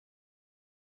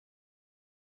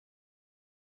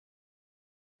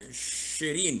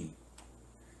Shireen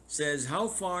says, how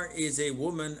far is a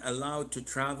woman allowed to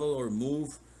travel or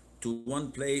move to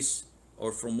one place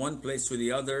or from one place to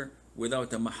the other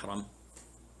without a mahram?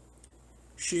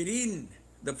 Shireen,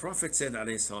 the Prophet said,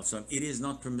 alayhi, it is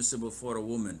not permissible for a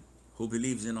woman who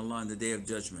believes in Allah on the Day of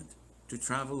Judgment to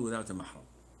travel without a mahram.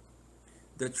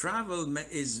 The travel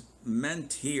is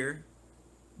meant here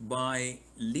by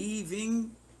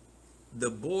leaving the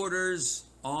borders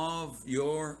of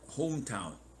your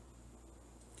hometown.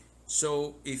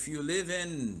 So if you live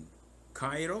in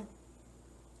Cairo,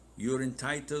 you're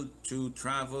entitled to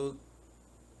travel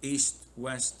east,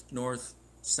 west, north,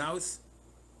 south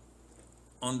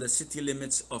on the city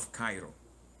limits of Cairo.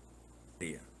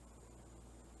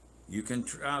 You can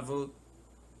travel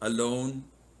alone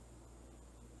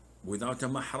without a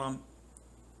mahram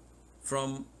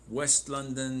from West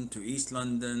London to East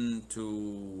London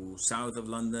to south of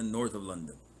London, north of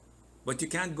London. But you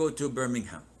can't go to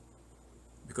Birmingham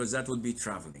because that would be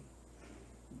traveling.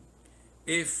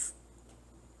 If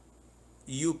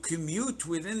you commute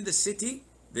within the city,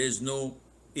 there's no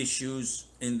issues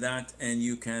in that, and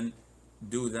you can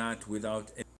do that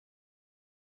without